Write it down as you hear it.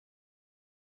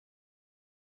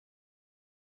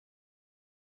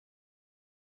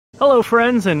Hello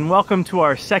friends, and welcome to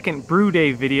our second brew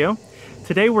day video.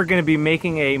 Today we're going to be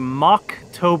making a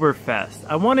mocktoberfest.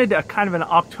 I wanted a kind of an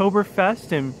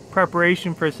Oktoberfest in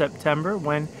preparation for September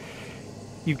when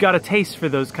you've got a taste for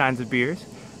those kinds of beers,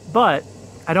 but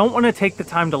I don't want to take the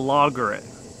time to lager it.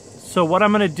 So what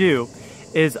I'm going to do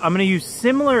is I'm going to use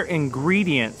similar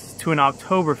ingredients to an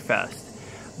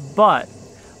Oktoberfest, but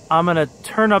I'm going to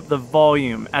turn up the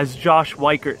volume, as Josh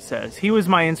Weichert says. He was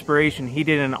my inspiration. He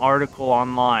did an article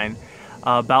online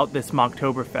about this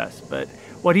mocktoberfest. But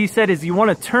what he said is you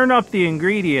want to turn up the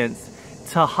ingredients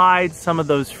to hide some of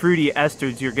those fruity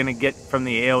esters you're going to get from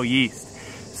the ale yeast.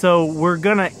 So we're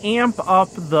going to amp up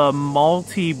the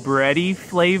malty bready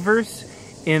flavors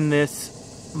in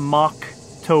this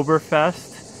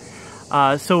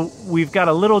mocktoberfest. So we've got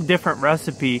a little different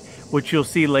recipe, which you'll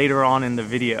see later on in the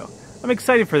video. I'm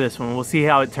excited for this one. We'll see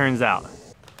how it turns out.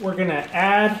 We're gonna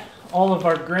add all of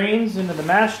our grains into the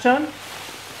mash tun.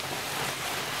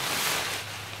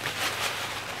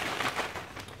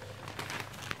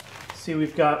 See,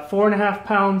 we've got 4.5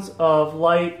 pounds of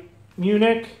light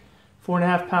Munich,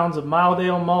 4.5 pounds of mild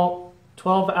ale malt,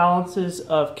 12 ounces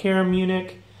of Caram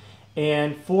Munich,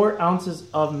 and 4 ounces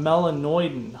of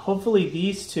melanoidin. Hopefully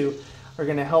these two are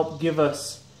gonna help give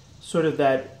us sort of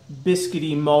that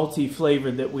biscuity, malty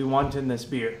flavor that we want in this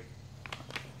beer.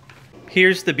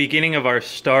 Here's the beginning of our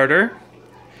starter.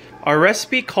 Our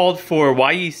recipe called for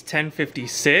yeast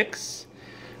 1056,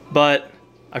 but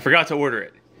I forgot to order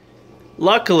it.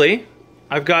 Luckily,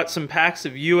 I've got some packs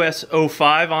of US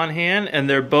 05 on hand, and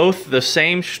they're both the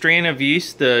same strain of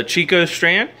yeast, the Chico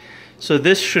strain, so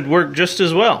this should work just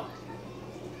as well.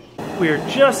 We're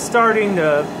just starting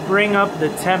to bring up the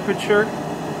temperature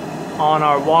on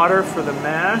our water for the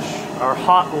mash, our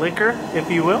hot liquor, if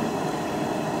you will.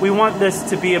 We want this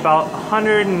to be about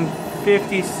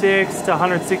 156 to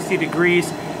 160 degrees,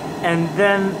 and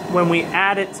then when we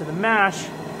add it to the mash,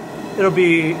 it'll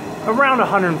be around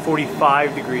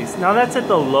 145 degrees. Now that's at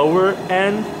the lower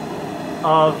end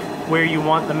of where you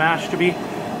want the mash to be,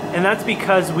 and that's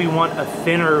because we want a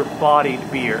thinner bodied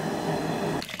beer.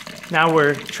 Now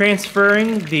we're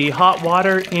transferring the hot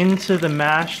water into the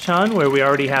mash tun where we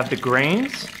already have the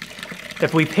grains.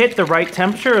 If we've hit the right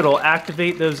temperature, it'll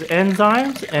activate those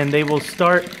enzymes and they will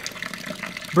start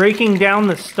breaking down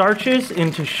the starches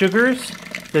into sugars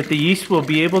that the yeast will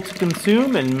be able to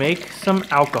consume and make some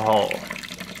alcohol.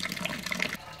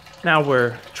 Now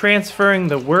we're transferring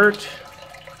the wort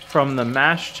from the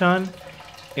mash tun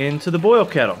into the boil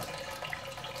kettle.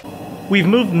 We've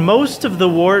moved most of the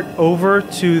wort over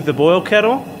to the boil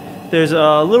kettle. There's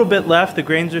a little bit left, the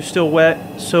grains are still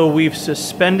wet, so we've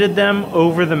suspended them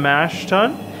over the mash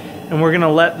tun, and we're gonna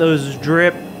let those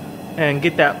drip and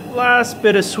get that last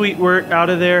bit of sweet wort out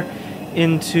of there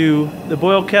into the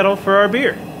boil kettle for our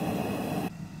beer.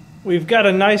 We've got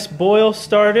a nice boil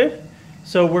started,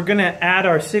 so we're gonna add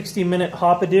our 60-minute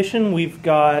hop addition. We've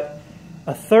got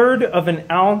 1/3 of an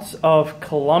ounce of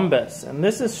Columbus, and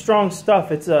this is strong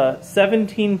stuff. It's a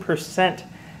 17%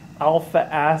 alpha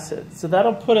acid, so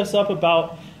that'll put us up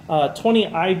about 20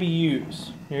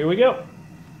 IBUs. Here we go.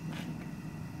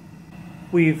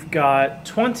 We've got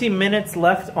 20 minutes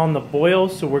left on the boil,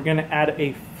 so we're going to add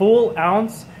a full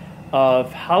ounce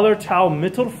of Hallertau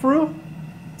Mittelfrüh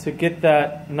to get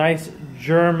that nice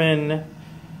German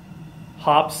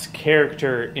hops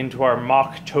character into our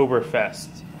mocktoberfest.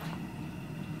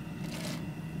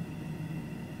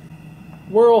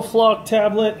 Whirl flock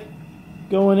tablet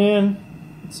going in.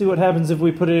 Let's see what happens if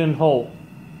we put it in whole.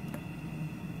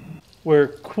 We're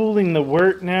cooling the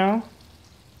wort now.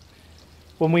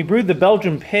 When we brewed the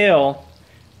Belgian Pale,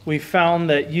 we found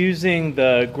that using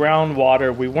the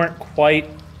groundwater, we weren't quite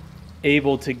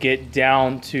able to get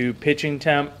down to pitching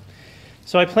temp.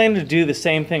 So I plan to do the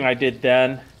same thing I did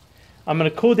then. I'm going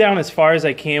to cool down as far as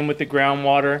I can with the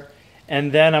groundwater,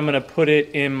 and then I'm going to put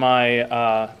it in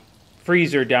my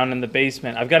freezer down in the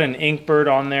basement. I've got an Inkbird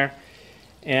on there,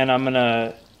 and I'm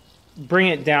gonna bring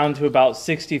it down to about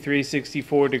 63,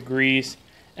 64 degrees,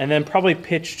 and then probably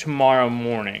pitch tomorrow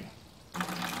morning.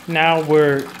 Now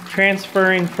we're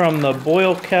transferring from the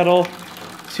boil kettle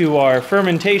to our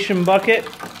fermentation bucket,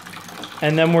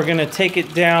 and then we're gonna take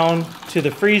it down to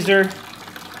the freezer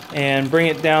and bring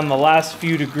it down the last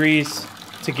few degrees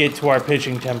to get to our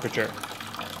pitching temperature.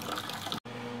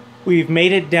 We've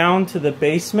made it down to the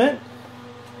basement.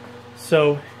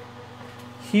 So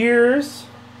here's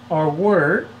our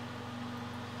wort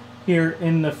here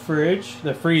in the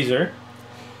freezer,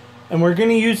 and we're going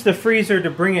to use the freezer to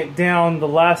bring it down the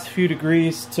last few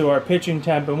degrees to our pitching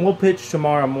temp, and we'll pitch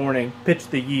tomorrow morning, pitch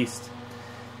the yeast.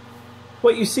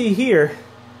 What you see here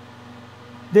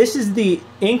This is the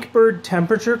Inkbird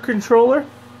temperature controller.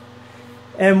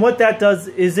 And what that does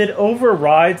is it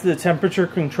overrides the temperature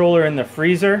controller in the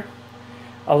freezer,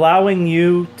 allowing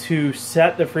you to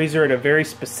set the freezer at a very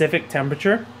specific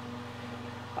temperature.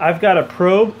 I've got a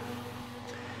probe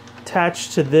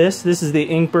attached to this. This is the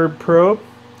Inkbird probe.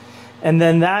 And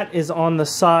then that is on the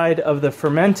side of the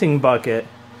fermenting bucket.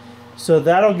 So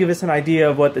that'll give us an idea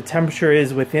of what the temperature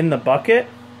is within the bucket.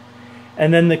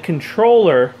 And then the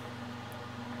controller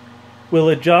will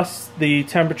adjust the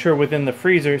temperature within the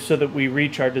freezer so that we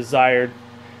reach our desired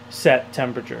set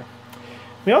temperature.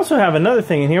 We also have another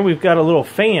thing in here. We've got a little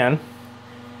fan,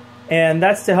 and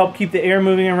that's to help keep the air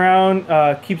moving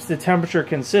around, keeps the temperature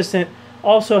consistent,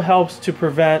 also helps to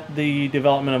prevent the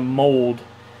development of mold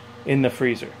in the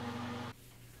freezer.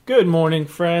 Good morning,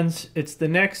 friends. It's the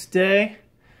next day.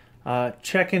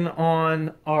 Checking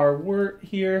on our wort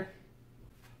here.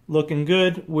 Looking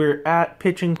good. We're at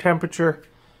pitching temperature.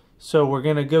 So we're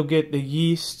going to go get the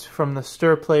yeast from the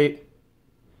stir plate,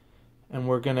 and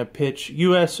we're going to pitch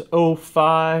US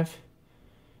 05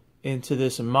 into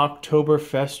this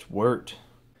oktoberfest wort.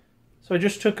 So I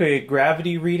just took a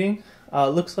gravity reading.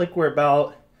 Looks like we're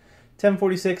about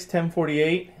 1046,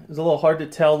 1048. It was a little hard to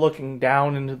tell looking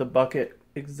down into the bucket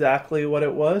exactly what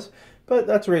it was, but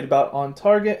that's right about on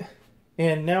target.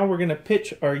 And now we're going to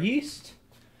pitch our yeast.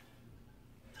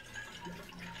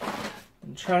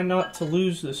 And try not to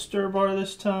lose the stir bar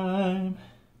this time.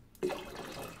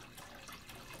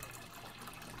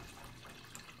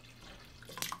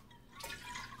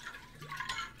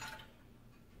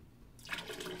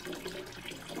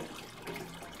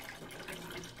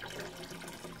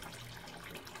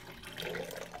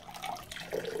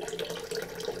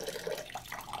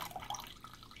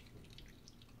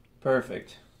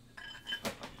 Perfect.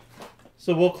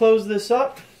 So we'll close this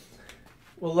up.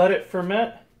 We'll let it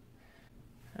ferment.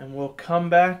 And we'll come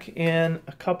back in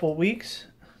a couple weeks,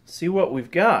 see what we've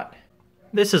got.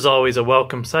 This is always a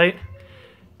welcome sight.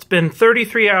 It's been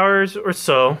 33 hours or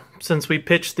so since we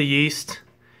pitched the yeast,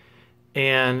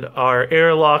 and our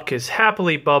airlock is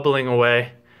happily bubbling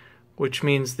away, which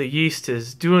means the yeast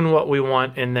is doing what we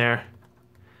want in there,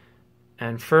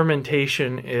 and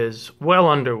fermentation is well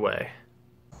underway.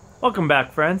 Welcome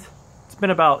back, friends. It's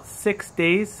been about 6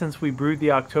 days since we brewed the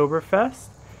Oktoberfest,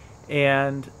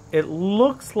 and it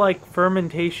looks like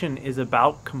fermentation is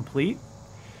about complete.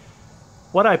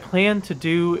 What I plan to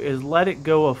do is let it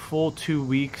go a full 2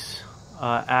 weeks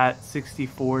at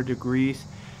 64 degrees,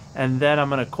 and then I'm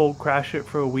going to cold crash it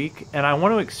for a week. And I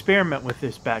want to experiment with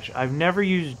this batch. I've never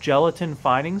used gelatin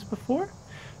finings before,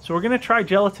 so we're going to try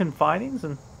gelatin finings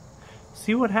and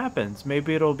see what happens.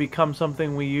 Maybe it'll become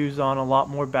something we use on a lot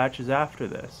more batches after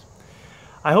this.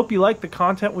 I hope you like the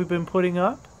content we've been putting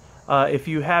up. If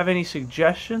you have any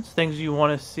suggestions, things you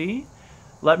want to see,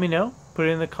 let me know. Put it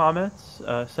in the comments.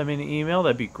 Send me an email.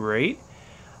 That'd be great.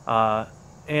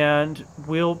 And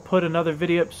we'll put another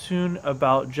video up soon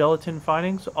about gelatin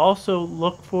findings. Also,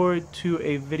 look forward to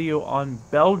a video on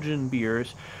Belgian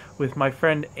beers with my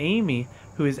friend Amy,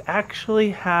 who has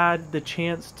actually had the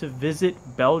chance to visit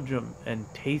Belgium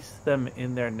and taste them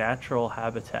in their natural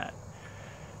habitat.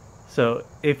 So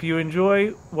if you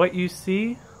enjoy what you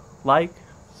see, like,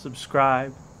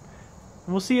 subscribe, and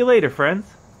we'll see you later, friends.